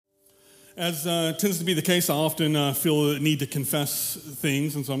As tends to be the case, I often feel the need to confess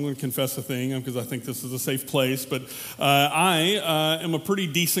things, and so I'm going to confess a thing because I think this is a safe place. But I am a pretty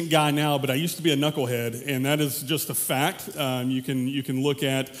decent guy now, but I used to be a knucklehead, and that is just a fact. You can look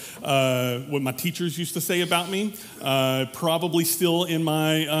at what my teachers used to say about me, probably still in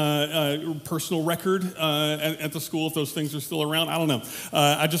my personal record at the school if those things are still around. I don't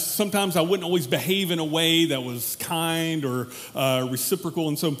know. Sometimes I wouldn't always behave in a way that was kind or reciprocal,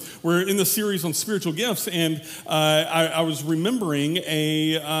 and so we're in the series on spiritual gifts, and I was remembering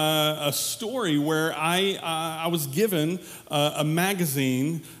a story where I was given a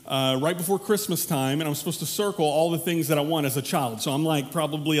magazine right before Christmas time, and I was supposed to circle all the things that I want as a child. So I'm like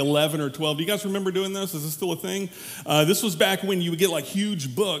probably 11 or 12. Do you guys remember doing this? Is this still a thing? This was back when you would get like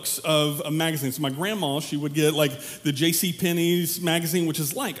huge books of magazines. So my grandma, she would get like the J.C. Penney's magazine, which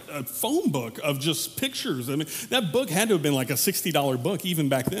is like a phone book of just pictures. I mean, that book had to have been like a $60 book even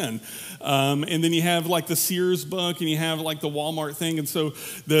back then. And then you have like the Sears book, and you have like the Walmart thing. And so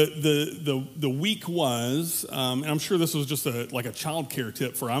the week was, and I'm sure this was just like a child care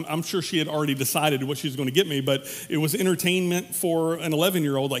tip for, I'm sure she had already decided what she was going to get me, but it was entertainment for an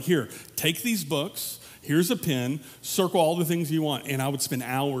 11-year-old. Like, here, take these books. Here's a pen, circle all the things you want. And I would spend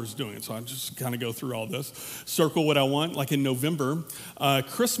hours doing it. So I just kind of go through all this, circle what I want. Like in November,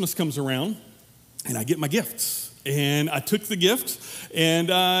 Christmas comes around, and I get my gifts. And I took the gift, and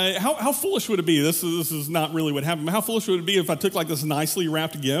how foolish would it be? This is not really what happened, but how foolish would it be if I took like this nicely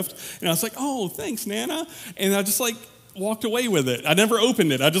wrapped gift, and I was like, oh, thanks, Nana. And I just like walked away with it. I never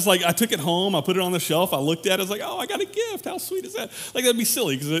opened it. I took it home, I put it on the shelf, I looked at it, I was like, oh, I got a gift. How sweet is that? Like, that'd be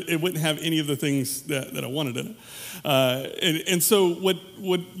silly because it wouldn't have any of the things that I wanted in it. And so what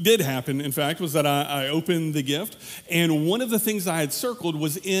did happen, in fact, was that I opened the gift, and one of the things I had circled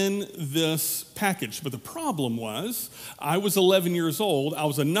was in this package. But the problem was, I was 11 years old, I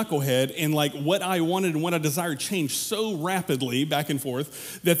was a knucklehead, and like what I wanted and what I desired changed so rapidly back and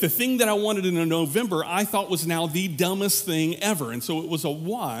forth that the thing that I wanted in November, I thought was now the dumbest thing ever. And so it was a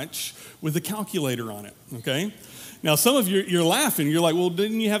watch with a calculator on it, okay? Now, some of you, you're laughing. You're like, well,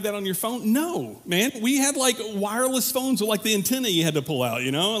 didn't you have that on your phone? No, man. We had like wireless phones with like the antenna you had to pull out,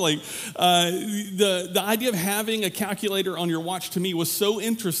 you know? Like the idea of having a calculator on your watch to me was so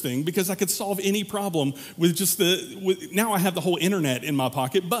interesting because I could solve any problem with just now I have the whole internet in my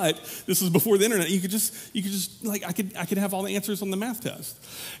pocket, but this is before the internet. You could just like, I could have all the answers on the math test.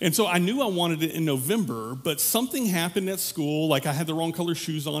 And so I knew I wanted it in November, but something happened at school. Like I had the wrong color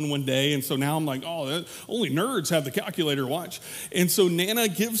shoes on one day. And so now I'm like, oh, only nerds have the calculator watch. And so Nana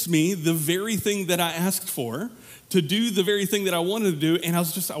gives me the very thing that I asked for to do the very thing that I wanted to do, and I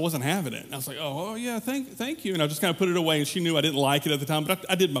wasn't having it. And I was like, oh yeah, thank you. And I just kind of put it away, and she knew I didn't like it at the time, but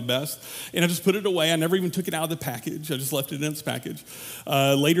I did my best. And I just put it away. I never even took it out of the package. I just left it in its package.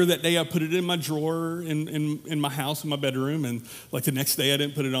 Later that day, I put it in my drawer in my house, in my bedroom, and like the next day I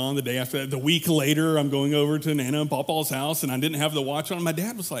didn't put it on. The day after that, the week later, I'm going over to Nana and Papa's house, and I didn't have the watch on. My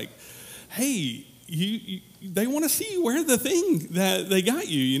dad was like, hey, they want to see you wear the thing that they got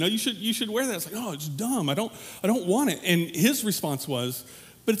you. You know, you should wear that. It's like, oh, it's dumb. I don't want it. And his response was,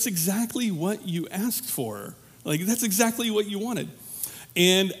 but it's exactly what you asked for. Like, that's exactly what you wanted.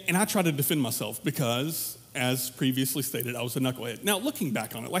 And I tried to defend myself because, as previously stated, I was a knucklehead. Now, looking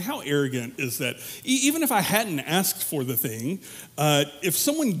back on it, like how arrogant is that? Even if I hadn't asked for the thing, if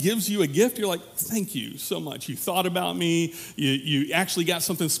someone gives you a gift, you're like, thank you so much. You thought about me. You actually got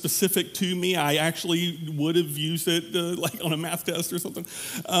something specific to me. I actually would have used it like on a math test or something.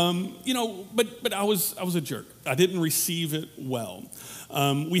 But I was a jerk. I didn't receive it well.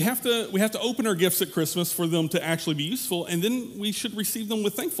 We have to open our gifts at Christmas for them to actually be useful, and then we should receive them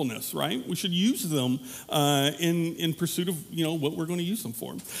with thankfulness, right? We should use them in pursuit of what we're going to use them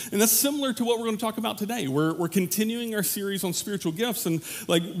for. And that's similar to what we're going to talk about today. We're continuing our series on spiritual gifts, and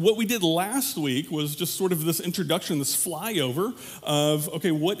like what we did last week was just sort of this introduction, this flyover of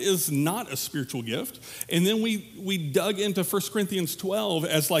what is not a spiritual gift, and then we dug into 1 Corinthians 12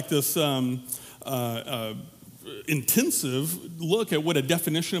 as like this intensive look at what a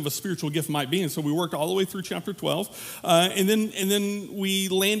definition of a spiritual gift might be. And so we worked all the way through chapter 12. And then we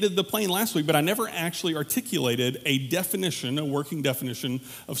landed the plane last week, but I never actually articulated a working definition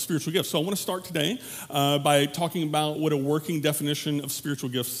of spiritual gifts. So I want to start today by talking about what a working definition of spiritual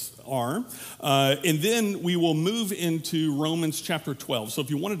gifts are. And then we will move into Romans chapter 12. So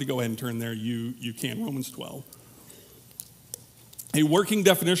if you wanted to go ahead and turn there, you can. Romans 12. A working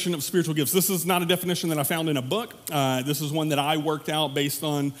definition of spiritual gifts. This is not a definition that I found in a book. This is one that I worked out based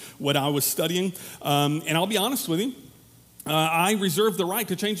on what I was studying. And I'll be honest with you, I reserve the right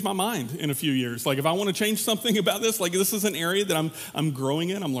to change my mind in a few years. Like if I want to change something about this, like this is an area that I'm growing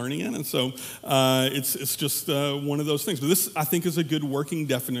in, I'm learning in, and so it's just one of those things. But this, I think, is a good working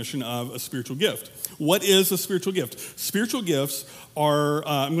definition of a spiritual gift. What is a spiritual gift? Spiritual gifts are,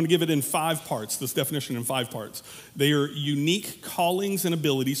 I'm going to give it in 5 parts, this definition in 5 parts. They are unique callings and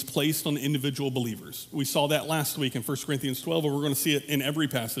abilities placed on individual believers. We saw that last week in 1 Corinthians 12, and we're going to see it in every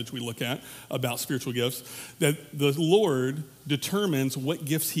passage we look at about spiritual gifts, that the Lord determines what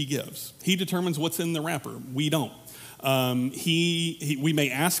gifts he gives. He determines what's in the wrapper. We don't. We may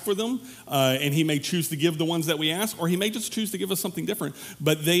ask for them, and he may choose to give the ones that we ask, or he may just choose to give us something different.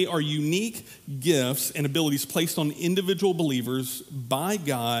 But they are unique gifts and abilities placed on individual believers by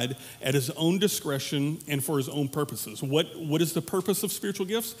God at his own discretion and for his own purposes. What is the purpose of spiritual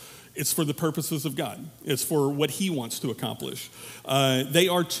gifts? It's for the purposes of God. It's for what he wants to accomplish. They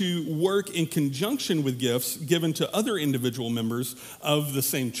are to work in conjunction with gifts given to other individual members of the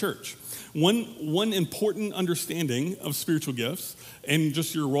same church. One important understanding of spiritual gifts and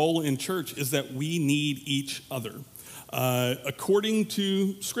just your role in church is that we need each other. According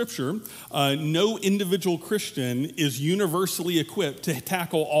to Scripture, no individual Christian is universally equipped to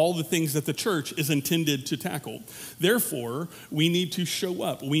tackle all the things that the church is intended to tackle. Therefore, we need to show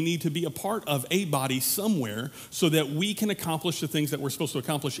up. We need to be a part of a body somewhere so that we can accomplish the things that we're supposed to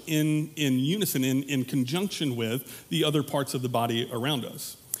accomplish in unison, in conjunction with the other parts of the body around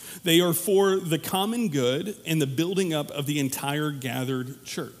us. They are for the common good and the building up of the entire gathered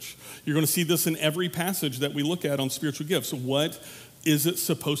church. You're going to see this in every passage that we look at on spiritual gifts. What is it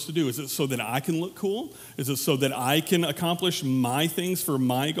supposed to do? Is it so that I can look cool? Is it so that I can accomplish my things for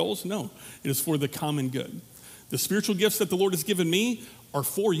my goals? No, it is for the common good. The spiritual gifts that the Lord has given me are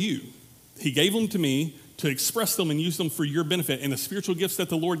for you. He gave them to me to express them and use them for your benefit. And the spiritual gifts that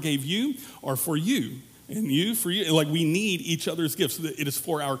the Lord gave you are for you. And you, for you, like we need each other's gifts. It is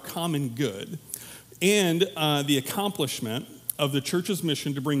for our common good. And the accomplishment of the church's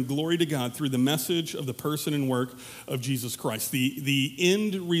mission to bring glory to God through the message of the person and work of Jesus Christ. The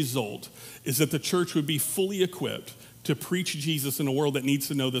end result is that the church would be fully equipped to preach Jesus in a world that needs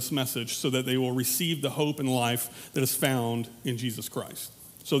to know this message so that they will receive the hope and life that is found in Jesus Christ.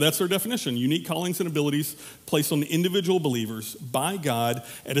 So that's their definition, unique callings and abilities placed on individual believers by God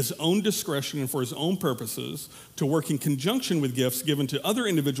at his own discretion and for his own purposes to work in conjunction with gifts given to other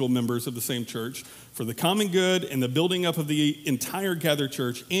individual members of the same church for the common good and the building up of the entire gathered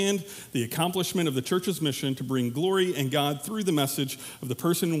church and the accomplishment of the church's mission to bring glory and God through the message of the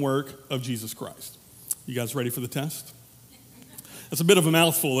person and work of Jesus Christ. You guys ready for the test? That's a bit of a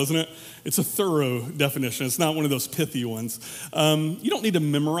mouthful, isn't it? It's a thorough definition. It's not one of those pithy ones. You don't need to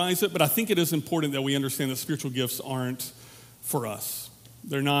memorize it, but I think it is important that we understand that spiritual gifts aren't for us.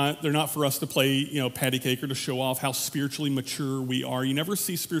 They're not for us to play, patty cake or to show off how spiritually mature we are. You never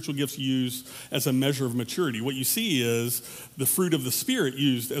see spiritual gifts used as a measure of maturity. What you see is the fruit of the Spirit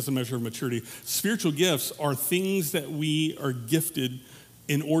used as a measure of maturity. Spiritual gifts are things that we are gifted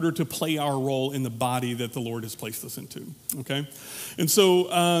in order to play our role in the body that the Lord has placed us into, okay? And so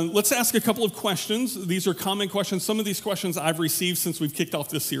let's ask a couple of questions. These are common questions. Some of these questions I've received since we've kicked off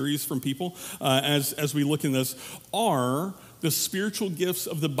this series from people as we look in this. Are the spiritual gifts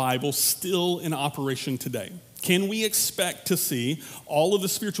of the Bible still in operation today? Can we expect to see all of the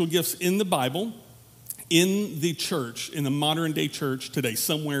spiritual gifts in the Bible in the church, in the modern day church today,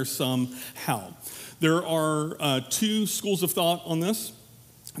 somewhere, somehow? There are 2 schools of thought on this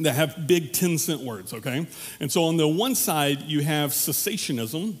that have big 10-cent words, okay? And so on the one side, you have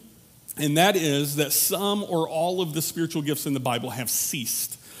cessationism, and that is that some or all of the spiritual gifts in the Bible have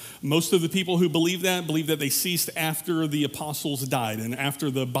ceased. Most of the people who believe that they ceased after the apostles died and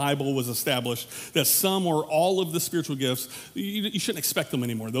after the Bible was established, that some or all of the spiritual gifts, you shouldn't expect them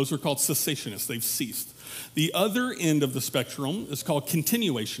anymore. Those are called cessationists. They've ceased. The other end of the spectrum is called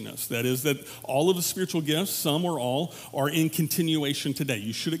continuationists. That is that all of the spiritual gifts, some or all, are in continuation today.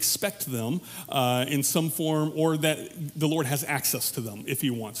 You should expect them in some form, or that the Lord has access to them if he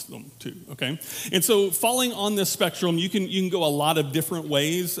wants them to, okay? And so falling on this spectrum, you can go a lot of different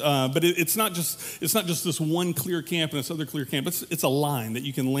ways, but it's not just this one clear camp and this other clear camp. It's a line that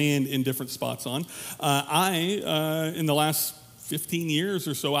you can land in different spots on. In the last 15 years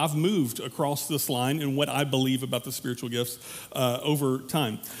or so, I've moved across this line in what I believe about the spiritual gifts over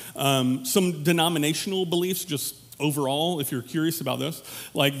time. Some denominational beliefs, just overall, if you're curious about this,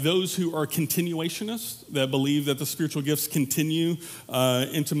 like those who are continuationists that believe that the spiritual gifts continue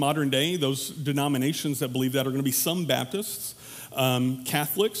into modern day, those denominations that believe that are going to be some Baptists,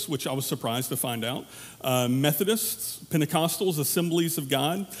 Catholics, which I was surprised to find out, Methodists, Pentecostals, Assemblies of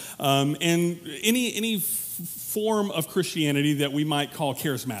God, and any form of Christianity that we might call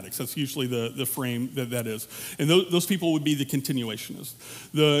charismatics. That's usually the frame that is. And those people would be the continuationists.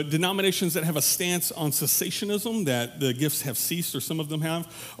 The denominations that have a stance on cessationism, that the gifts have ceased, or some of them have,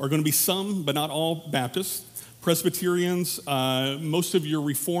 are going to be some, but not all, Baptists. Presbyterians, most of your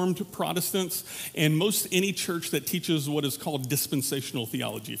Reformed Protestants, and most any church that teaches what is called dispensational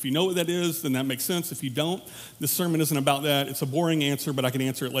theology. If you know what that is, then that makes sense. If you don't, this sermon isn't about that. It's a boring answer, but I can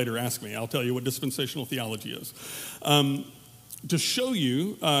answer it later. Ask me. I'll tell you what dispensational theology is. To show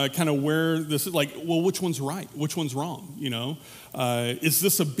you kind of where this is, like, well, which one's right? Which one's wrong? You know, is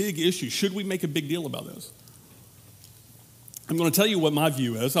this a big issue? Should we make a big deal about this? I'm going to tell you what my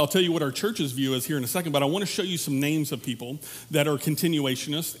view is. I'll tell you what our church's view is here in a second, but I want to show you some names of people that are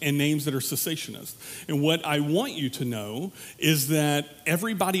continuationists and names that are cessationists. And what I want you to know is that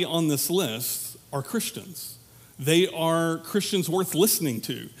everybody on this list are Christians. They are Christians worth listening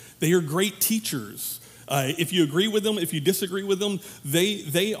to. They are great teachers. If you agree with them, if you disagree with them,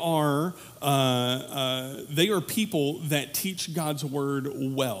 they are people that teach God's word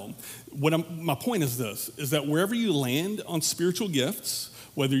well. My point is this, is that wherever you land on spiritual gifts,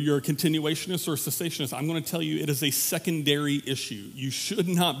 whether you're a continuationist or a cessationist, I'm going to tell you it is a secondary issue. You should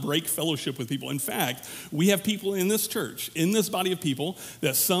not break fellowship with people. In fact, we have people in this church, in this body of people,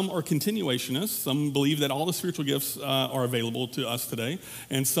 that some are continuationists, some believe that all the spiritual gifts are available to us today,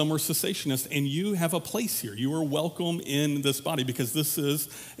 and some are cessationists, and you have a place here. You are welcome in this body because this is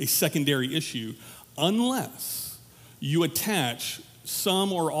a secondary issue, unless you attach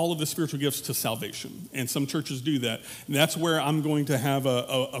some or all of the spiritual gifts to salvation. And some churches do that. And that's where I'm going to have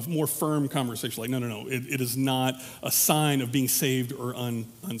a more firm conversation. Like, no. It is not a sign of being saved or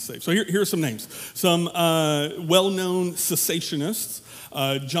unsaved. So here are some names. Some well-known cessationists.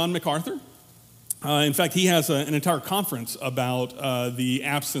 John MacArthur. In fact, he has an entire conference about the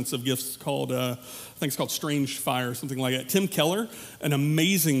absence of gifts called, I think it's called Strange Fire, something like that. Tim Keller, an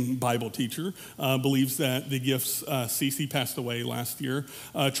amazing Bible teacher, believes that the gifts cease. He passed away last year.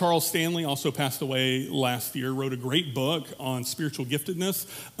 Charles Stanley also passed away last year, wrote a great book on spiritual giftedness,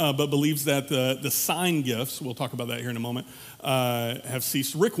 but believes that the sign gifts, we'll talk about that here in a moment, have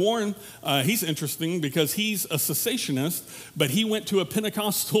ceased. Rick Warren, he's interesting because he's a cessationist, but he went to a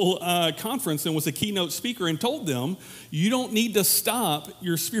Pentecostal conference and was a keynote speaker and told them, you don't need to stop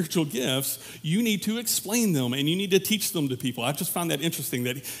your spiritual gifts. You need to explain them and you need to teach them to people. I just found that interesting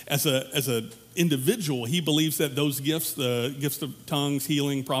that as a individual, he believes that those gifts, the gifts of tongues,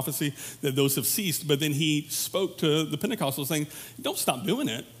 healing, prophecy, that those have ceased. But then he spoke to the Pentecostals saying, don't stop doing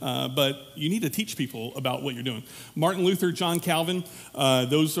it, but you need to teach people about what you're doing. Martin Luther, John Calvin,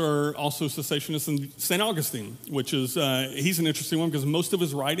 those are also cessationists. And St. Augustine, which is, he's an interesting one because most of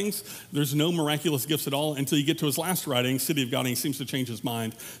his writings, there's no miraculous gifts at all until you get to his last writing, City of God, and he seems to change his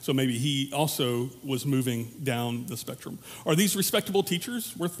mind. So maybe he also was moving down the spectrum. Are these respectable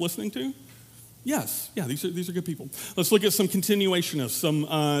teachers worth listening to? Yes, yeah, these are good people. Let's look at some continuationists, some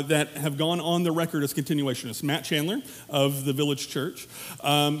that have gone on the record as continuationists. Matt Chandler of the Village Church.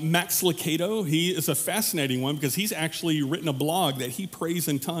 Max Lucado, he is a fascinating one because he's actually written a blog that he prays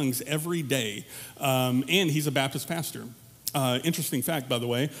in tongues every day, and he's a Baptist pastor. Interesting fact, by the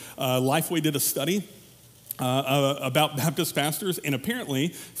way, Lifeway did a study about Baptist pastors, and apparently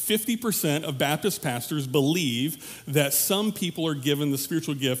 50% of Baptist pastors believe that some people are given the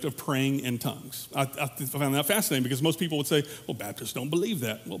spiritual gift of praying in tongues. I found that fascinating because most people would say, well, Baptists don't believe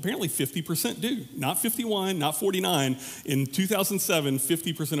that. Well, apparently 50% do. Not 51, not 49. In 2007,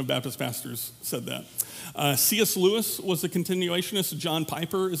 50% of Baptist pastors said that. C.S. Lewis was a continuationist. John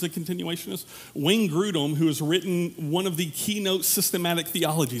Piper is a continuationist. Wayne Grudem, who has written one of the keynote systematic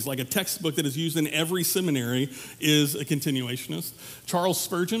theologies, like a textbook that is used in every seminary, is a continuationist. Charles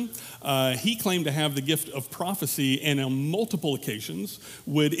Spurgeon, he claimed to have the gift of prophecy, and on multiple occasions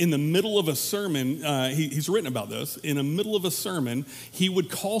would, in the middle of a sermon, he's written about this, in the middle of a sermon, he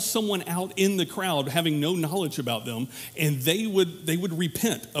would call someone out in the crowd having no knowledge about them, and they would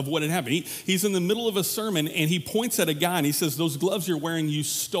repent of what had happened. He's in the middle of a sermon, and he points at a guy and he says, those gloves you're wearing you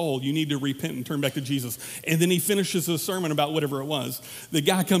stole. You need to repent and turn back to Jesus. And then he finishes his sermon about whatever it was. The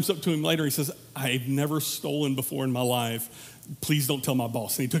guy comes up to him later. He says, I've never stolen before in my life. Please don't tell my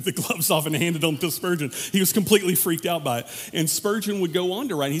boss. And he took the gloves off and handed them to Spurgeon. He was completely freaked out by it. And Spurgeon would go on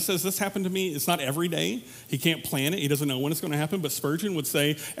to write. He says, this happened to me. It's not every day. He can't plan it. He doesn't know when it's going to happen. But Spurgeon would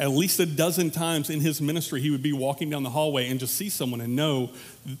say at least a dozen times in his ministry, he would be walking down the hallway and just see someone and know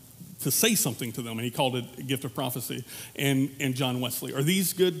to say something to them, and he called it a gift of prophecy. And John Wesley. Are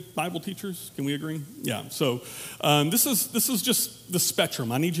these good Bible teachers? Can we agree? Yeah. So this is just the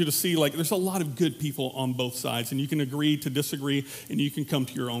spectrum. I need you to see, like, there's a lot of good people on both sides, and you can agree to disagree, and you can come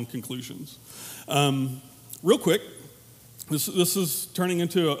to your own conclusions. real quick, this is turning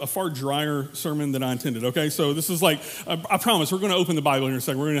into a far drier sermon than I intended, okay? So this is like, I promise, we're going to open the Bible here in a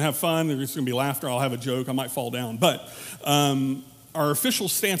second. We're going to have fun. There's going to be laughter. I'll have a joke. I might fall down. But our official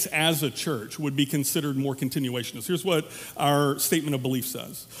stance as a church would be considered more continuationist. Here's what our statement of belief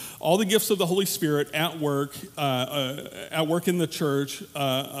says. All the gifts of the Holy Spirit at work in the church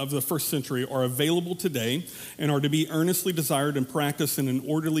of the first century are available today and are to be earnestly desired and practiced in an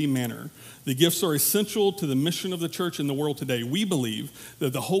orderly manner. The gifts are essential to the mission of the church in the world today. We believe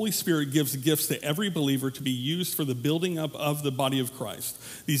that the Holy Spirit gives gifts to every believer to be used for the building up of the body of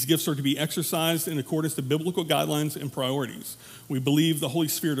Christ. These gifts are to be exercised in accordance to biblical guidelines and priorities. We believe the Holy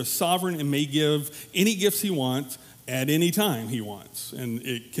Spirit is sovereign and may give any gifts he wants at any time he wants. And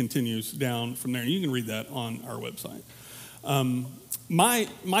it continues down from there. You can read that on our website.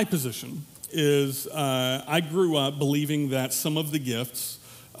 My position is I grew up believing that some of the gifts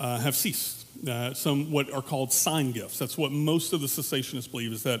have ceased. Some what are called sign gifts. That's what most of the cessationists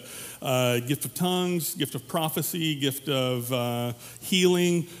believe, is that gift of tongues, gift of prophecy, gift of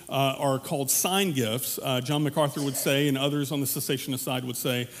healing are called sign gifts. John MacArthur would say, and others on the cessationist side would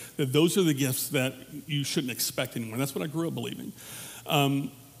say, that those are the gifts that you shouldn't expect anymore. That's what I grew up believing.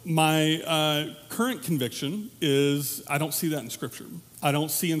 My current conviction is I don't see that in Scripture. I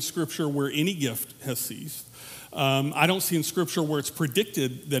don't see in Scripture where any gift has ceased. I don't see in Scripture where it's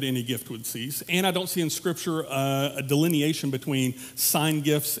predicted that any gift would cease, and I don't see in Scripture a delineation between sign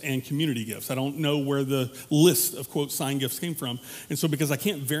gifts and community gifts. I don't know where the list of, quote, sign gifts came from, and so because I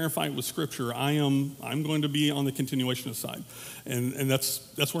can't verify it with Scripture, I'm going to be on the continuationist side, and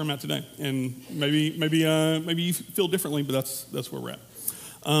that's where I'm at today. And maybe you feel differently, but that's where we're at.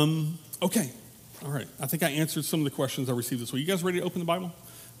 Okay, all right. I think I answered some of the questions I received this week. You guys ready to open the Bible?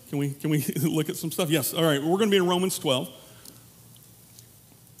 Can we look at some stuff? Yes. All right. We're going to be in Romans 12.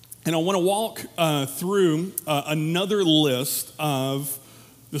 And I want to walk through another list of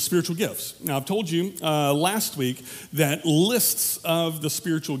the spiritual gifts. Now, I've told you last week that lists of the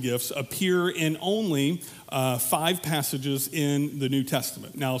spiritual gifts appear in only 5 passages in the New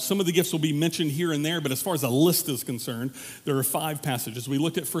Testament. Now, some of the gifts will be mentioned here and there, but as far as a list is concerned, there are 5 passages. We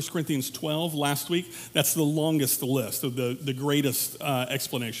looked at 1 Corinthians 12 last week. That's the longest list, of the greatest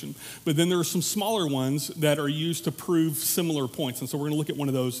explanation. But then there are some smaller ones that are used to prove similar points, and so we're going to look at one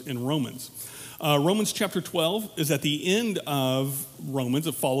of those in Romans. Romans chapter 12 is at the end of Romans.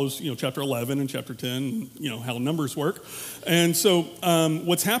 It follows, chapter 11 and chapter 10, how numbers work. And so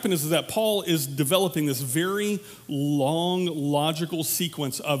what's happened is that Paul is developing this very long, logical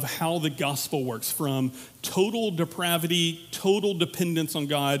sequence of how the gospel works, from total depravity, total dependence on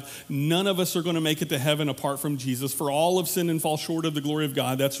God. None of us are going to make it to heaven apart from Jesus. For all have sinned and fall short of the glory of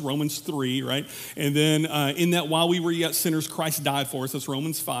God. That's Romans 3, right? And then in that while we were yet sinners, Christ died for us. That's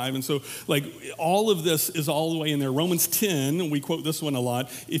Romans 5. And so all of this is all the way in there. Romans 10, we quote this one a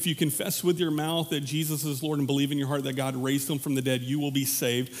lot. If you confess with your mouth that Jesus is Lord and believe in your heart that God raised him from the dead, you will be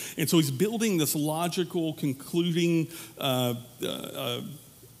saved. And so he's building this logical, concluding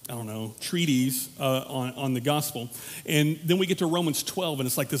treatise on the gospel. And then we get to Romans 12, and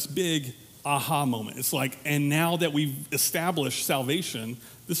it's like this big aha moment. It's like, and now that we've established salvation,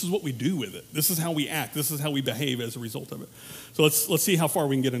 this is what we do with it. This is how we act. This is how we behave as a result of it. So let's see how far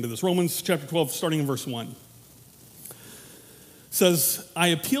we can get into this. Romans chapter 12, starting in verse 1. Says, I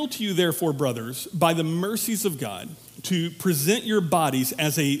appeal to you, therefore, brothers, by the mercies of God, to present your bodies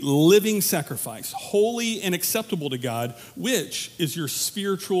as a living sacrifice, holy and acceptable to God, which is your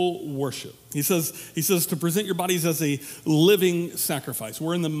spiritual worship. He says to present your bodies as a living sacrifice.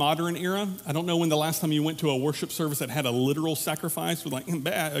 We're in the modern era. I don't know when the last time you went to a worship service that had a literal sacrifice with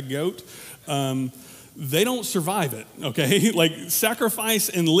a goat. They don't survive it, okay? Sacrifice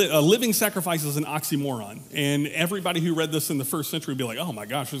and a living sacrifice is an oxymoron. And everybody who read this in the first century would be like, oh my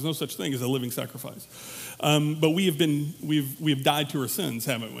gosh, there's no such thing as a living sacrifice. But we've died to our sins,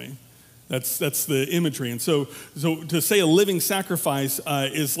 haven't we? That's the imagery. And so to say a living sacrifice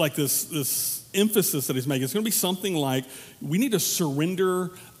is like this emphasis that he's making. It's going to be something like we need to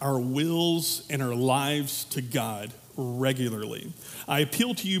surrender our wills and our lives to God regularly. I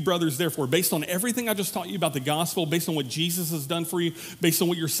appeal to you, brothers, therefore, based on everything I just taught you about the gospel, based on what Jesus has done for you, based on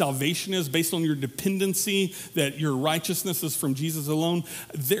what your salvation is, based on your dependency, that your righteousness is from Jesus alone.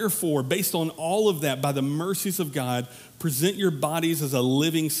 Therefore, based on all of that, by the mercies of God, present your bodies as a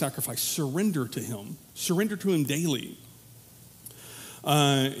living sacrifice. Surrender to him. Surrender to him daily.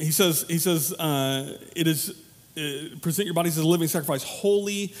 He says, it is present your bodies as a living sacrifice,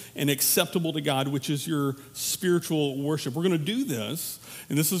 holy and acceptable to God, which is your spiritual worship. We're going to do this,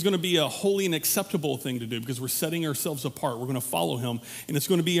 and this is going to be a holy and acceptable thing to do because we're setting ourselves apart. We're going to follow him, and it's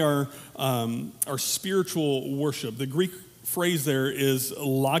going to be our spiritual worship. The Greek phrase there is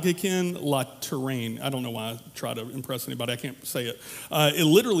logiken laterein. I don't know why I try to impress anybody. I can't say it. It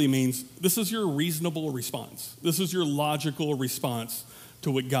literally means this is your reasonable response. This is your logical response to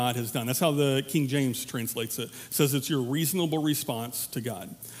what God has done. That's how the King James translates it. It says it's your reasonable response to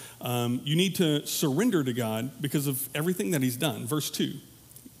God. You need to surrender to God because of everything that he's done. Verse 2,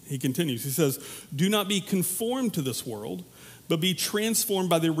 he continues. He says, do not be conformed to this world, but be transformed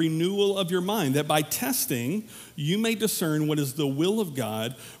by the renewal of your mind, that by testing you may discern what is the will of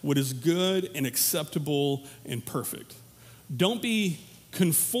God, what is good and acceptable and perfect. Don't be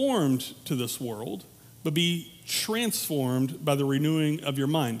conformed to this world, but be transformed by the renewing of your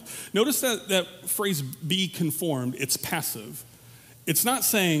mind. Notice that phrase, be conformed, it's passive. It's not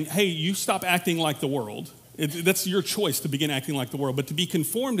saying, hey, you stop acting like the world. That's your choice to begin acting like the world. But to be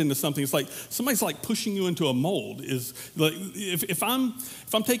conformed into something, it's like somebody's like pushing you into a mold. Is like if I'm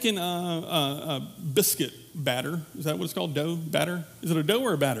taking a biscuit batter, is that what it's called? Dough batter? Is it a dough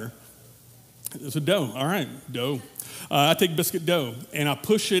or a batter? It's a dough. All right, dough. I take biscuit dough and I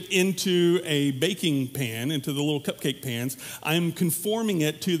push it into a baking pan, into the little cupcake pans. I'm conforming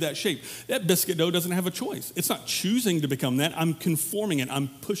it to that shape. That biscuit dough doesn't have a choice. It's not choosing to become that. I'm conforming it. I'm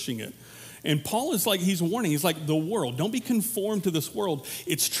pushing it. And Paul is like, he's warning, he's like, the world, don't be conformed to this world.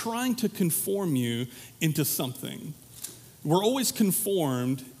 It's trying to conform you into something. We're always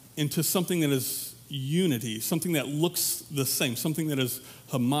conformed into something that is unity, something that looks the same, something that is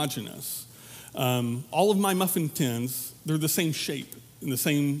homogeneous. All of my muffin tins, they're the same shape and the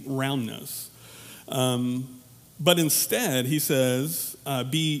same roundness. But instead, he says,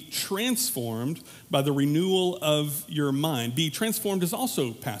 be transformed by the renewal of your mind. Be transformed is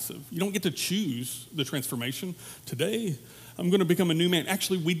also passive. You don't get to choose the transformation. Today, I'm going to become a new man.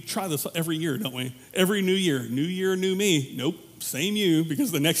 Actually, we try this every year, don't we? Every new year, new me. Nope, same you,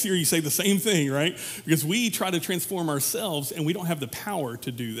 because the next year you say the same thing, right? Because we try to transform ourselves, and we don't have the power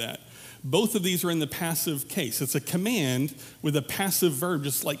to do that. Both of these are in the passive case. It's a command with a passive verb,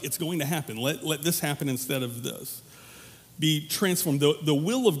 just like it's going to happen. Let this happen instead of this. Be transformed. The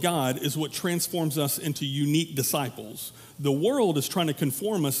will of God is what transforms us into unique disciples. The world is trying to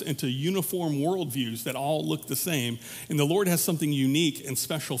conform us into uniform worldviews that all look the same, and the Lord has something unique and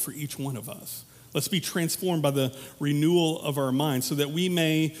special for each one of us. Let's be transformed by the renewal of our minds so that we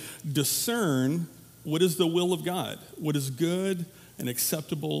may discern what is the will of God, what is good and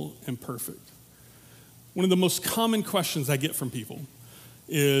acceptable and perfect. One of the most common questions I get from people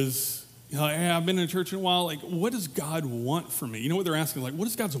is, hey, I've been in church in a while, like, what does God want from me? You know what they're asking? Like, what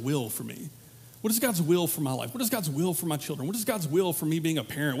is God's will for me? What is God's will for my life? What is God's will for my children? What is God's will for me being a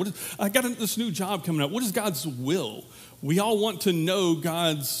parent? I got this new job coming up. What is God's will? We all want to know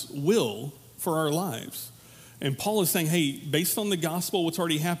God's will for our lives. And Paul is saying, hey, based on the gospel, what's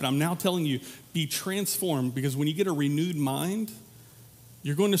already happened, I'm now telling you, be transformed, because when you get a renewed mind,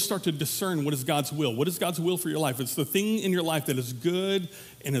 you're going to start to discern what is God's will. What is God's will for your life? It's the thing in your life that is good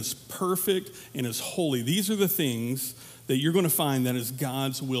and is perfect and is holy. These are the things that you're going to find that is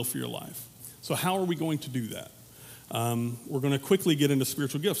God's will for your life. So how are we going to do that? We're going to quickly get into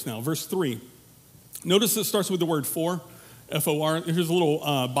spiritual gifts now. Verse 3. Notice it starts with the word for, F-O-R. Here's a little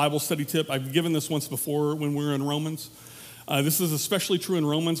Bible study tip. I've given this once before when we were in Romans. This is especially true in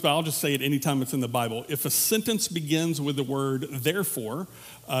Romans, but I'll just say it anytime it's in the Bible. If a sentence begins with the word therefore,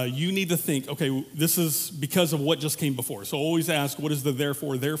 you need to think, okay, this is because of what just came before. So always ask, what is the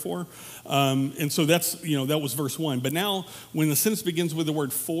therefore? And so that's, that was verse 1. But now when the sentence begins with the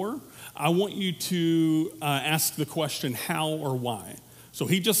word for, I want you to ask the question how or why. So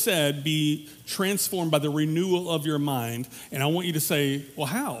he just said, be transformed by the renewal of your mind. And I want you to say, well,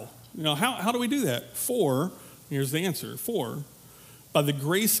 how? How do we do that? For, here's the answer. For, by the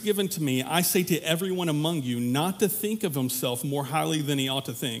grace given to me, I say to everyone among you not to think of himself more highly than he ought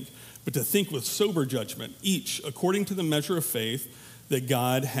to think, but to think with sober judgment, each according to the measure of faith that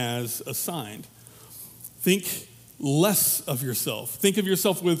God has assigned. Think less of yourself. Think of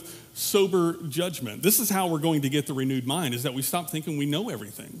yourself with sober judgment. This is how we're going to get the renewed mind, is that we stop thinking we know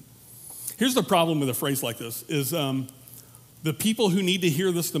everything. Here's the problem with a phrase like this, is The people who need to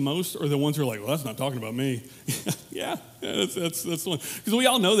hear this the most are the ones who are like, well, that's not talking about me. yeah, that's the one. Because we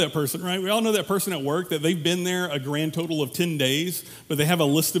all know that person, right? We all know that person at work that they've been there a grand total of 10 days, but they have a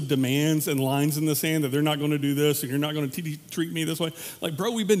list of demands and lines in the sand that they're not going to do this and you're not going to treat me this way. Like,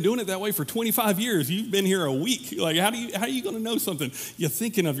 bro, we've been doing it that way for 25 years. You've been here a week. Like, how are you going to know something? You're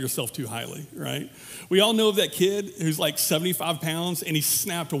thinking of yourself too highly, right? We all know of that kid who's like 75 pounds and he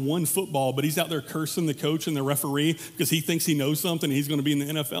snapped one football, but he's out there cursing the coach and the referee because he thinks he knows something and he's going to be in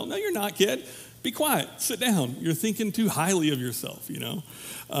the NFL. No, you're not, kid. Be quiet. Sit down. You're thinking too highly of yourself, you know.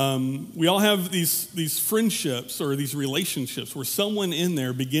 We all have these friendships or these relationships where someone in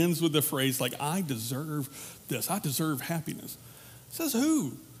there begins with the phrase like, I deserve this. I deserve happiness. Says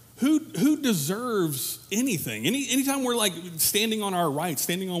who? Who deserves anything? Anytime we're like standing on our rights,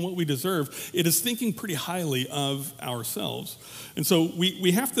 standing on what we deserve, it is thinking pretty highly of ourselves. And so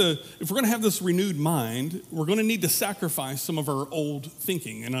we have to, if we're going to have this renewed mind, we're going to need to sacrifice some of our old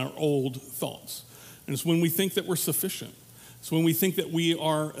thinking and our old thoughts. And it's when we think that we're sufficient. It's when we think that we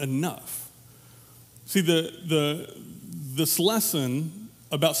are enough. See, this lesson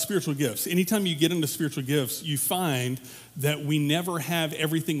about spiritual gifts, anytime you get into spiritual gifts, you find that we never have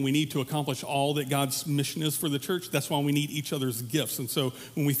everything we need to accomplish all that God's mission is for the church. That's why we need each other's gifts. And so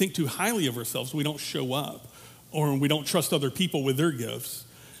when we think too highly of ourselves, we don't show up, or we don't trust other people with their gifts,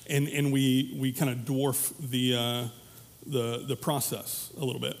 and we kind of dwarf the process a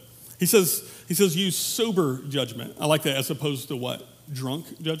little bit. He says use sober judgment. I like that, as opposed to what?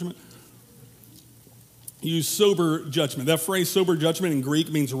 Drunk judgment? Use sober judgment. That phrase, sober judgment, in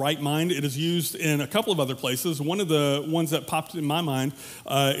Greek means right mind. It is used in a couple of other places. One of the ones that popped in my mind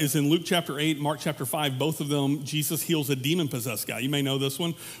is in Luke chapter 8, Mark chapter 5. Both of them, Jesus heals a demon-possessed guy. You may know this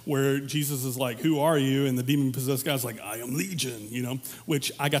one, where Jesus is like, who are you? And the demon-possessed guy's like, I am Legion, you know,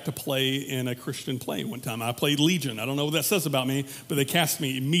 which I got to play in a Christian play one time. I played Legion. I don't know what that says about me, but they cast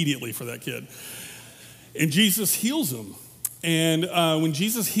me immediately for that kid. And Jesus heals him. And when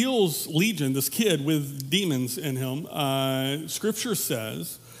Jesus heals Legion, this kid with demons in him, Scripture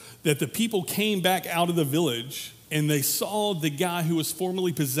says that the people came back out of the village and they saw the guy who was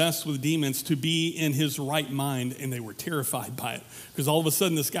formerly possessed with demons to be in his right mind, and they were terrified by it. Because all of a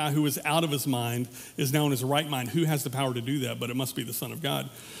sudden, this guy who was out of his mind is now in his right mind. Who has the power to do that? But it must be the Son of God.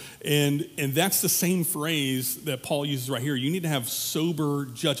 And that's the same phrase that Paul uses right here. You need to have sober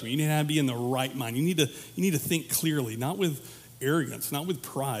judgment. You need to be in the right mind. You need to think clearly, not with arrogance, not with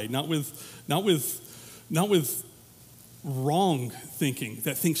pride, not with wrong thinking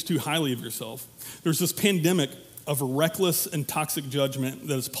that thinks too highly of yourself. There's this pandemic of reckless and toxic judgment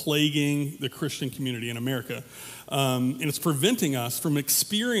that is plaguing the Christian community in America, and it's preventing us from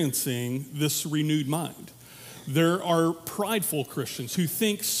experiencing this renewed mind. There are prideful Christians who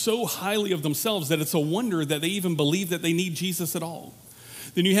think so highly of themselves that it's a wonder that they even believe that they need Jesus at all.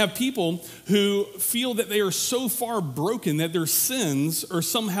 Then you have people who feel that they are so far broken that their sins are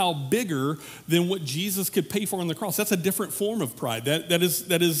somehow bigger than what Jesus could pay for on the cross. That's a different form of pride. That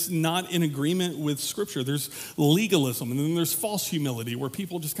is not in agreement with Scripture. There's legalism, and then there's false humility, where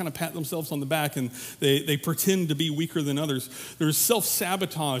people just kind of pat themselves on the back and they pretend to be weaker than others. There's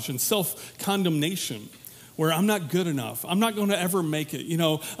self-sabotage and self-condemnation, where I'm not good enough. I'm not going to ever make it. You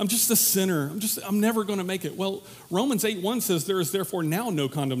know, I'm just a sinner. I'm never going to make it. Well, Romans 8:1 says there is therefore now no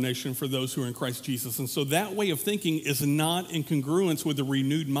condemnation for those who are in Christ Jesus. And so that way of thinking is not in congruence with the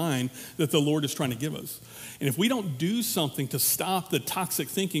renewed mind that the Lord is trying to give us. And if we don't do something to stop the toxic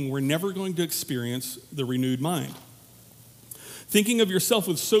thinking, we're never going to experience the renewed mind. Thinking of yourself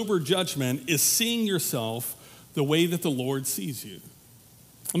with sober judgment is seeing yourself the way that the Lord sees you.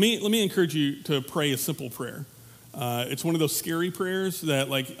 Let me encourage you to pray a simple prayer. It's one of those scary prayers that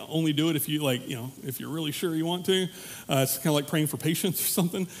only do it if you if you're really sure you want to. It's kind of like praying for patience or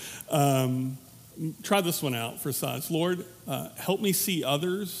something. Try this one out for size. Lord, help me see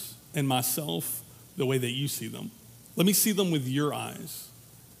others and myself the way that you see them. Let me see them with your eyes.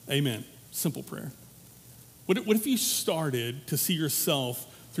 Amen. Simple prayer. What if you started to see yourself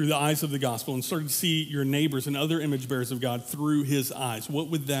through the eyes of the gospel and started to see your neighbors and other image bearers of God through his eyes? What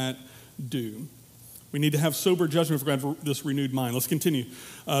would that do? We need to have sober judgment for this renewed mind. Let's continue.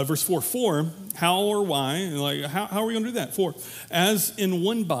 Verse 4, how or why? How are we going to do that? 4, as in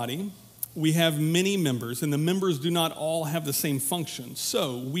one body we have many members, and the members do not all have the same function.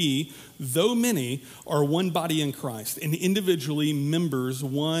 So we, though many, are one body in Christ, and individually members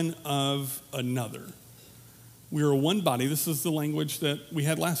one of another. We are one body. This is the language that we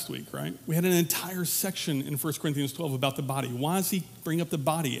had last week, right? We had an entire section in 1 Corinthians 12 about the body. Why does he bring up the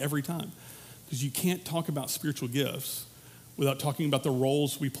body every time? Because you can't talk about spiritual gifts without talking about the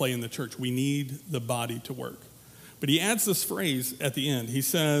roles we play in the church. We need the body to work. But he adds this phrase at the end. He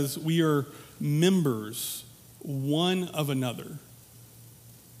says, we are members one of another.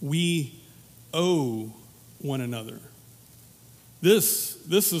 We owe one another. This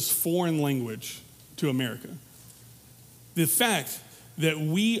is foreign language to America. The fact that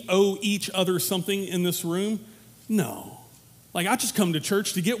we owe each other something in this room, no. Like, I just come to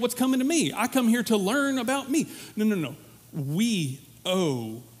church to get what's coming to me. I come here to learn about me. No. We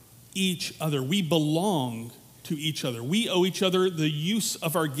owe each other. We belong to each other. We owe each other the use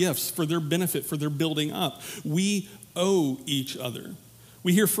of our gifts for their benefit, for their building up. We owe each other.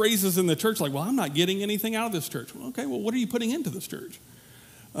 We hear phrases in the church like, well, I'm not getting anything out of this church. Well, okay, well, what are you putting into this church?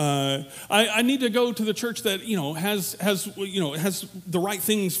 I need to go to the church that has the right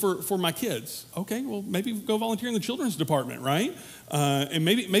things for my kids. Okay, well, maybe go volunteer in the children's department, right? And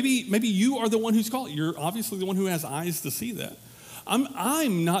maybe you are the one who's called. You're obviously the one who has eyes to see that.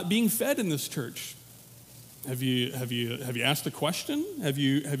 I'm not being fed in this church. Have you asked a question? Have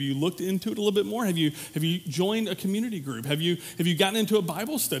you looked into it a little bit more? Have you joined a community group? Have you gotten into a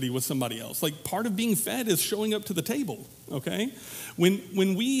Bible study with somebody else? Like, part of being fed is showing up to the table, okay?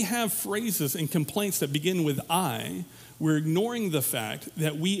 When we have phrases and complaints that begin with I, we're ignoring the fact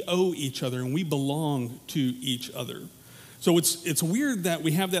that we owe each other and we belong to each other. So it's weird that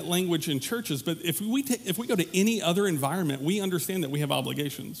we have that language in churches, but if we go to any other environment, we understand that we have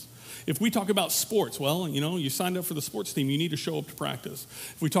obligations. If we talk about sports, well, you signed up for the sports team, you need to show up to practice.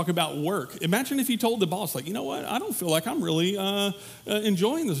 If we talk about work, imagine if you told the boss, like, you know what, I don't feel like I'm really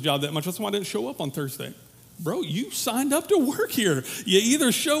enjoying this job that much. That's why I didn't show up on Thursday. Bro, you signed up to work here. You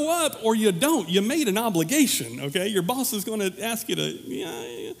either show up or you don't. You made an obligation, okay? Your boss is going to ask you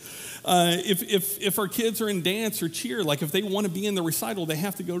to, if our kids are in dance or cheer, like if they want to be in the recital, they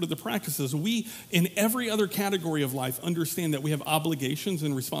have to go to the practices. We, in every other category of life, understand that we have obligations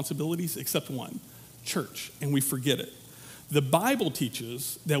and responsibilities except one, church, and we forget it. The Bible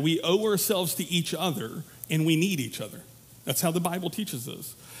teaches that we owe ourselves to each other and we need each other. That's how the Bible teaches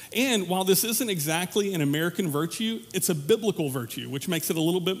us. And while this isn't exactly an American virtue, it's a biblical virtue, which makes it a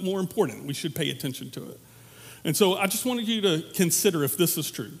little bit more important. We should pay attention to it. And so I just wanted you to consider if this is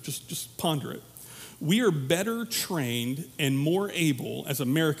true. Just ponder it. We are better trained and more able as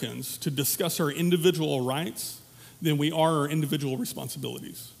Americans to discuss our individual rights than we are our individual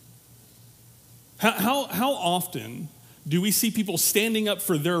responsibilities. How often do we see people standing up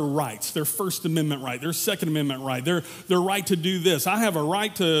for their rights, their First Amendment right, their Second Amendment right, their right to do this? I have a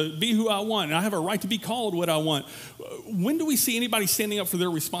right to be who I want, and I have a right to be called what I want. When do we see anybody standing up for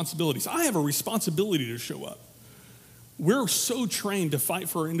their responsibilities? I have a responsibility to show up. We're so trained to fight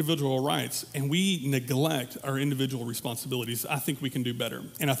for our individual rights, and we neglect our individual responsibilities. I think we can do better,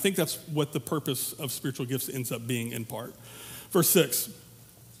 and I think that's what the purpose of spiritual gifts ends up being in part. Verse 6,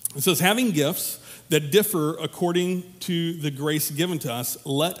 it says, having gifts that differ according to the grace given to us,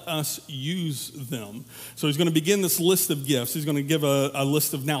 let us use them. So he's going to begin this list of gifts. He's going to give a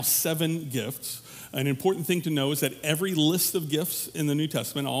list of now 7 gifts. An important thing to know is that every list of gifts in the New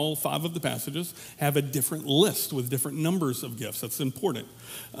Testament, all 5 of the passages, have a different list with different numbers of gifts. That's important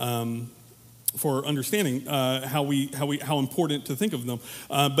for understanding how important to think of them.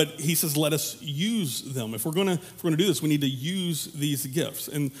 But he says, let us use them. If we're going to do this, we need to use these gifts.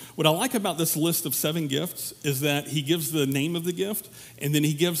 And what I like about this list of 7 gifts is that he gives the name of the gift, and then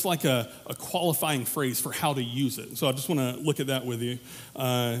he gives like a qualifying phrase for how to use it. So I just want to look at that with you.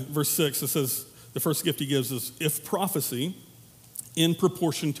 Verse 6, it says, the first gift he gives is, if prophecy, in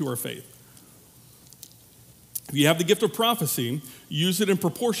proportion to our faith. If you have the gift of prophecy, use it in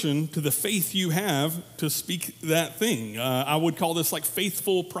proportion to the faith you have to speak that thing. I would call this like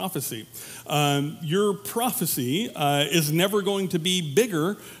faithful prophecy. Your prophecy is never going to be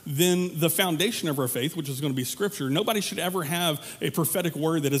bigger than the foundation of our faith, which is going to be Scripture. Nobody should ever have a prophetic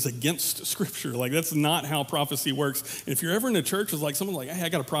word that is against Scripture. Like, that's not how prophecy works. And if you're ever in a church, it's like someone like, hey, I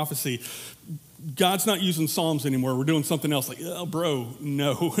got a prophecy. God's not using Psalms anymore. We're doing something else. Like, oh, bro,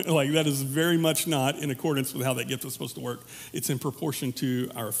 no. Like, that is very much not in accordance with how that gift is supposed to work. It's in proportion to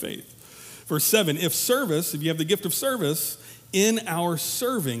our faith. Verse 7, if you have the gift of service, in our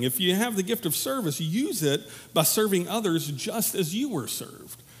serving. If you have the gift of service, use it by serving others just as you were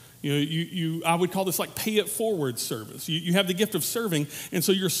served. I would call this like pay it forward service. You have the gift of serving, and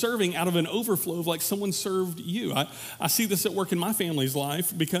so you're serving out of an overflow of like someone served you. I see this at work in my family's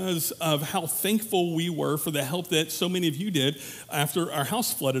life because of how thankful we were for the help that so many of you did after our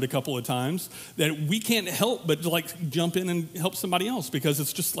house flooded a couple of times, that we can't help but like jump in and help somebody else, because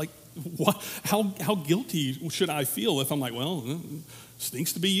it's just like, how guilty should I feel if I'm like, well,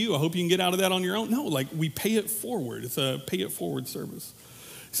 stinks to be you. I hope you can get out of that on your own. No, like we pay it forward. It's a pay it forward service.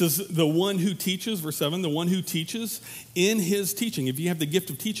 It says, the one who teaches, verse 7, the one who teaches in his teaching. If you have the gift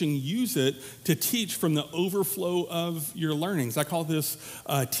of teaching, use it to teach from the overflow of your learnings. I call this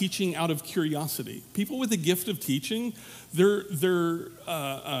teaching out of curiosity. People with the gift of teaching, they're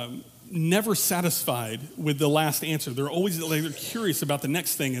never satisfied with the last answer. They're always they're curious about the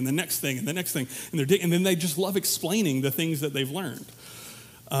next thing and the next thing and the next thing. And then they just love explaining the things that they've learned.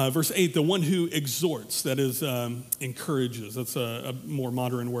 Verse 8, the one who exhorts, that is encourages. That's a more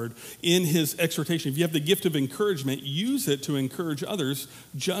modern word. In his exhortation, if you have the gift of encouragement, use it to encourage others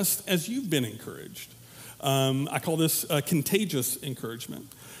just as you've been encouraged. I call this contagious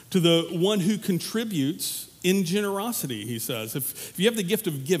encouragement. To the one who contributes in generosity, he says. If you have the gift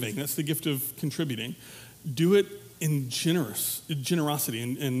of giving, that's the gift of contributing, do it in generosity.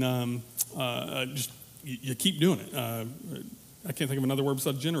 And just you keep doing it. I can't think of another word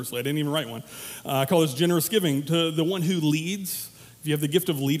besides generously. I didn't even write one. I call this generous giving. To the one who leads, if you have the gift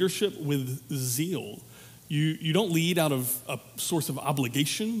of leadership with zeal, you don't lead out of a source of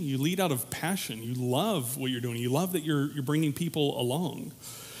obligation. You lead out of passion. You love what you're doing. You love that you're bringing people along.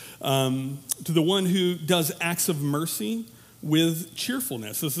 To the one who does acts of mercy with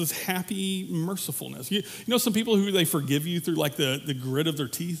cheerfulness. This is happy mercifulness. You know some people who they forgive you through like the grit of their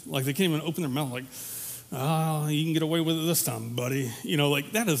teeth? Like they can't even open their mouth like, oh, you can get away with it this time, buddy. You know,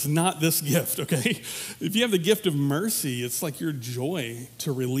 like that is not this gift, okay? If you have the gift of mercy, it's like your joy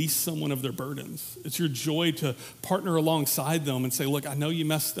to release someone of their burdens. It's your joy to partner alongside them and say, look, I know you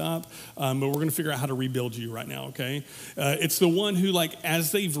messed up, but we're going to figure out how to rebuild you right now, okay? It's the one who, like,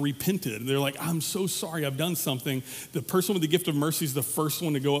 as they've repented, they're like, I'm so sorry I've done something. The person with the gift of mercy is the first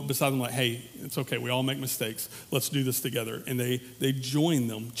one to go up beside them like, hey, it's okay. We all make mistakes. Let's do this together. And they join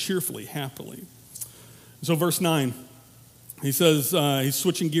them cheerfully, happily. So verse 9, he says, he's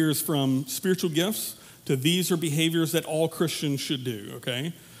switching gears from spiritual gifts to these are behaviors that all Christians should do,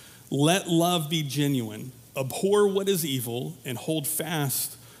 okay? Let love be genuine. Abhor what is evil and hold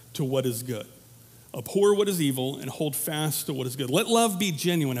fast to what is good. Abhor what is evil and hold fast to what is good. Let love be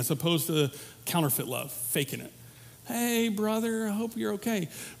genuine as opposed to counterfeit love, faking it. Hey, brother, I hope you're okay.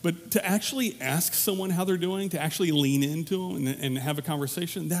 But to actually ask someone how they're doing, to actually lean into them and have a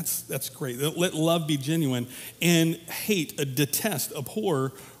conversation, that's great. Let love be genuine and detest,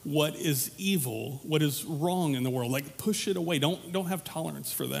 abhor what is evil, what is wrong in the world. Like push it away. Don't have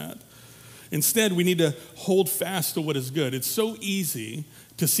tolerance for that. Instead, we need to hold fast to what is good. It's so easy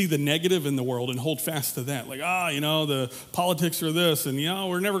to see the negative in the world and hold fast to that. Like, the politics are this, and,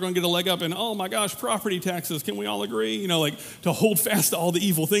 we're never going to get a leg up, and, oh, my gosh, property taxes, can we all agree? To hold fast to all the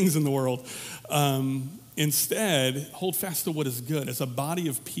evil things in the world. Instead, hold fast to what is good. As a body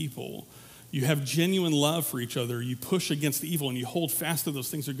of people, you have genuine love for each other. You push against the evil, and you hold fast to those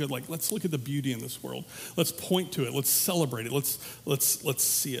things that are good. Like, let's look at the beauty in this world. Let's point to it. Let's celebrate it. Let's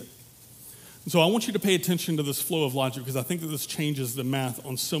see it. So I want you to pay attention to this flow of logic because I think that this changes the math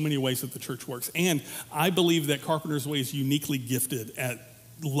on so many ways that the church works. And I believe that Carpenter's Way is uniquely gifted at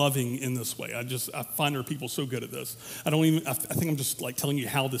loving in this way. I find our people so good at this. I think I'm just like telling you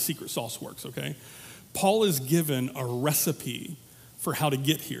how the secret sauce works, okay? Paul is given a recipe for how to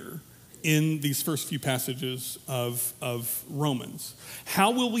get here in these first few passages of Romans. How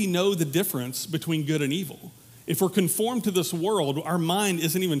will we know the difference between good and evil? If we're conformed to this world, our mind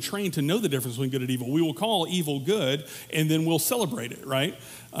isn't even trained to know the difference between good and evil. We will call evil good, and then we'll celebrate it, right?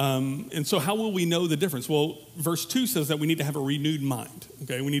 And so how will we know the difference? Well, verse 2 says that we need to have a renewed mind,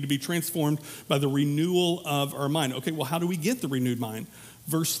 okay? We need to be transformed by the renewal of our mind. Okay, well, how do we get the renewed mind?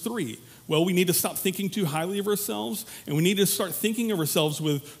 Verse 3, well, we need to stop thinking too highly of ourselves, and we need to start thinking of ourselves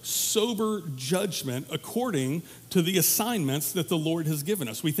with sober judgment according to the assignments that the Lord has given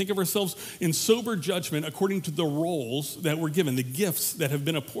us. We think of ourselves in sober judgment according to the roles that we're given, the gifts that have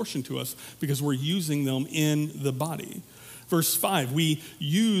been apportioned to us because we're using them in the body. Verse 5, we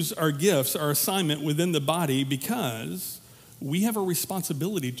use our gifts, our assignment within the body because we have a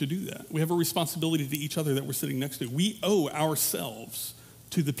responsibility to do that. We have a responsibility to each other that we're sitting next to. We owe ourselves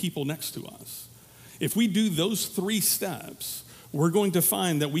to the people next to us. If we do those 3 steps, we're going to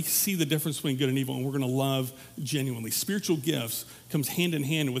find that we see the difference between good and evil, and we're going to love genuinely. Spiritual gifts comes hand in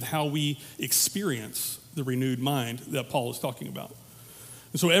hand with how we experience the renewed mind that Paul is talking about.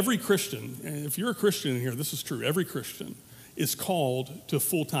 And so every Christian, and if you're a Christian in here, this is true, every Christian is called to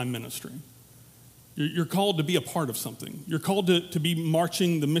full-time ministry. You're called to be a part of something. You're called to be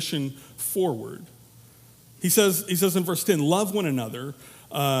marching the mission forward. He says in verse 10, love one another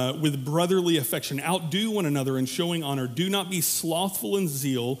with brotherly affection. Outdo one another in showing honor. Do not be slothful in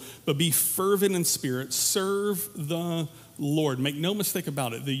zeal, but be fervent in spirit. Serve the Lord. Make no mistake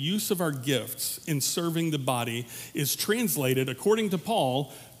about it. The use of our gifts in serving the body is translated, according to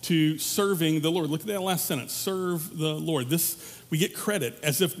Paul, to serving the Lord. Look at that last sentence, serve the Lord. This, we get credit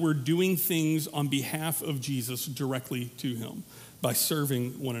as if we're doing things on behalf of Jesus directly to him by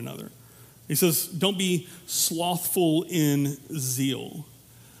serving one another. He says, don't be slothful in zeal.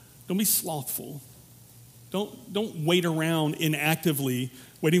 Don't be slothful. Don't wait around inactively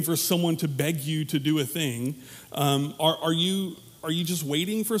waiting for someone to beg you to do a thing. Are you just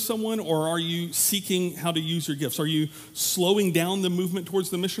waiting for someone, or are you seeking how to use your gifts? Are you slowing down the movement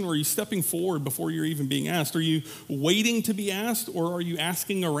towards the mission, or are you stepping forward before you're even being asked? Are you waiting to be asked, or are you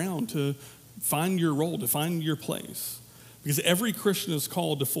asking around to find your role, to find your place? Because every Christian is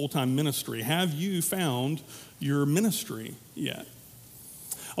called to full-time ministry. Have you found your ministry yet?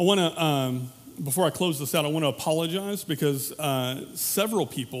 I want to, before I close this out, I want to apologize because several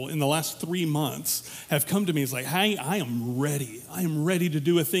people in the last 3 months have come to me. It's like, hey, I am ready. I am ready to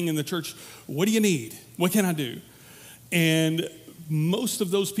do a thing in the church. What do you need? What can I do? And most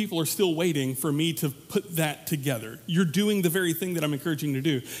of those people are still waiting for me to put that together. You're doing the very thing that I'm encouraging you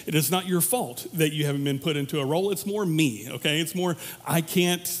to do. It is not your fault that you haven't been put into a role. It's more me, okay? It's more I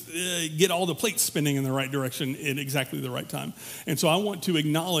can't get all the plates spinning in the right direction at exactly the right time. And so I want to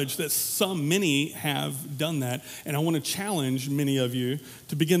acknowledge that many have done that, and I want to challenge many of you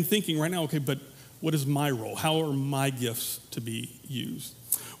to begin thinking right now, okay, but what is my role? How are my gifts to be used?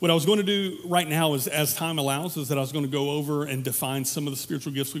 What I was going to do right now is, as time allows, is that I was going to go over and define some of the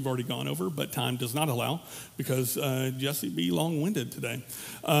spiritual gifts we've already gone over, but time does not allow because Jesse be long-winded today.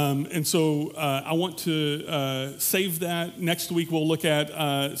 And so I want to save that. Next week we'll look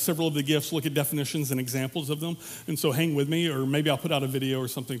at several of the gifts, look at definitions and examples of them. And so hang with me, or maybe I'll put out a video or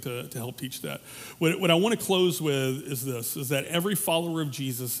something to help teach that. What I want to close with is this, is that every follower of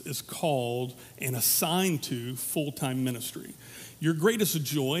Jesus is called and assigned to full-time ministry. Your greatest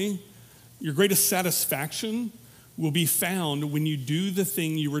joy, your greatest satisfaction will be found when you do the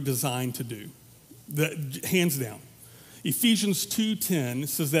thing you were designed to do. Hands down. Ephesians 2:10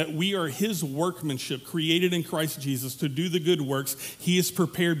 says that we are his workmanship created in Christ Jesus to do the good works he has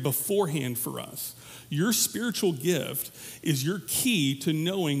prepared beforehand for us. Your spiritual gift is your key to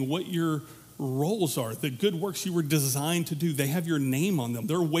knowing what your roles are, the good works you were designed to do. They have your name on them.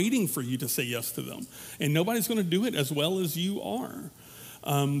 They're waiting for you to say yes to them. And nobody's going to do it as well as you are.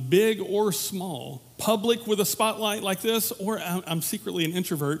 Big or small, public with a spotlight like this, or I'm secretly an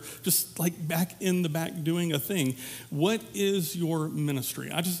introvert, just like back in the back doing a thing. What is your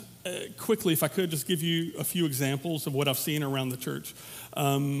ministry? I just quickly, if I could, just give you a few examples of what I've seen around the church.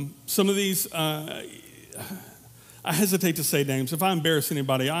 Some of these, I hesitate to say names. If I embarrass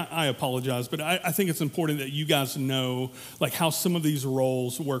anybody, I apologize. But I think it's important that you guys know like how some of these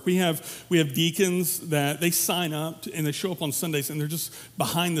roles work. We have deacons that they sign up and they show up on Sundays and they're just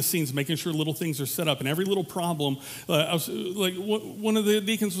behind the scenes making sure little things are set up. And every little problem, one of the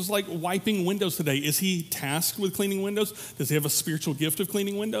deacons was like wiping windows today. Is he tasked with cleaning windows? Does he have a spiritual gift of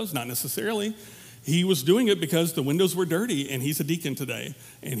cleaning windows? Not necessarily. He was doing it because the windows were dirty, and he's a deacon today,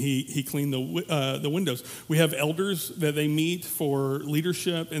 and he cleaned the windows. We have elders that they meet for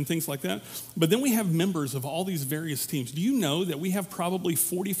leadership and things like that. But then we have members of all these various teams. Do you know that we have probably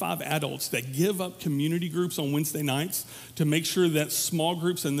 45 adults that give up community groups on Wednesday nights to make sure that small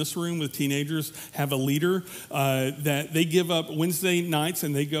groups in this room with teenagers have a leader, that they give up Wednesday nights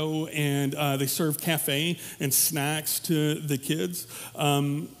and they go and they serve cafe and snacks to the kids?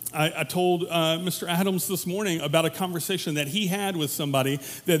 I told Mr. Adams this morning about a conversation that he had with somebody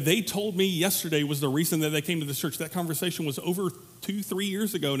that they told me yesterday was the reason that they came to this church. That conversation was over 2-3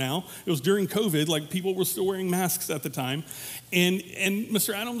 years ago now. It was during COVID, like people were still wearing masks at the time. And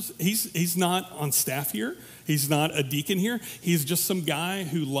Mr. Adams, he's not on staff here. He's not a deacon here. He's just some guy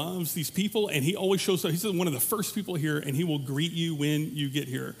who loves these people, and he always shows up. He's one of the first people here, and he will greet you when you get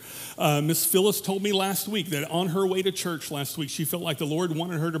here. Miss Phyllis told me last week that on her way to church last week, she felt like the Lord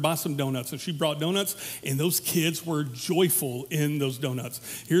wanted her to buy some donuts, and she brought donuts, and those kids were joyful in those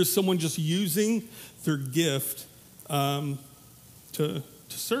donuts. Here's someone just using their gift to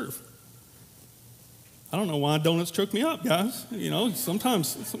serve. I don't know why donuts choke me up, guys. You know,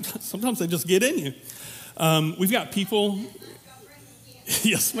 sometimes they just get in you. We've got people,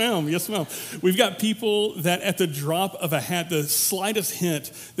 yes ma'am. We've got people that at the drop of a hat, the slightest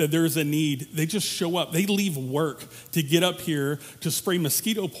hint that there's a need, they just show up. They leave work to get up here to spray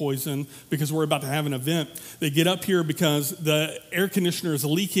mosquito poison because we're about to have an event. They get up here because the air conditioner is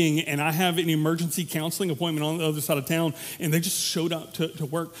leaking and I have an emergency counseling appointment on the other side of town, and they just showed up to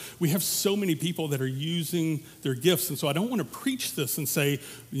work. We have so many people that are using their gifts, and so I don't want to preach this and say,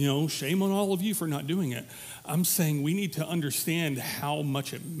 you know, shame on all of you for not doing it. I'm saying we need to understand how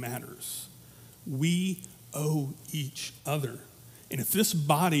much it matters. We owe each other. And if this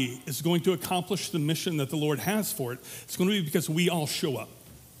body is going to accomplish the mission that the Lord has for it, it's going to be because we all show up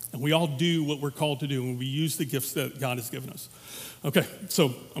and we all do what we're called to do and we use the gifts that God has given us. Okay, so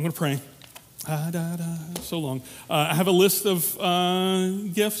I'm going to pray. So long. I have a list of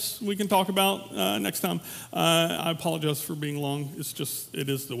gifts we can talk about next time. I apologize for being long. It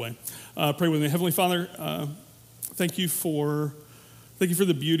is the way. Pray with me. Heavenly Father, thank you for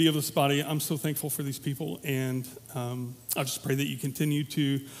the beauty of this body. I'm so thankful for these people, and I just pray that you continue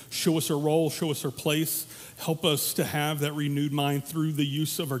to show us our role, show us our place, help us to have that renewed mind through the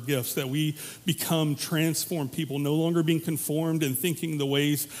use of our gifts, that we become transformed people, no longer being conformed and thinking the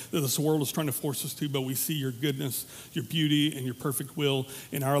ways that this world is trying to force us to, but we see your goodness, your beauty, and your perfect will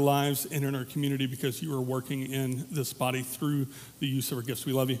in our lives and in our community because you are working in this body through the use of our gifts.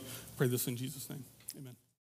 We love you. Pray this in Jesus' name. Amen.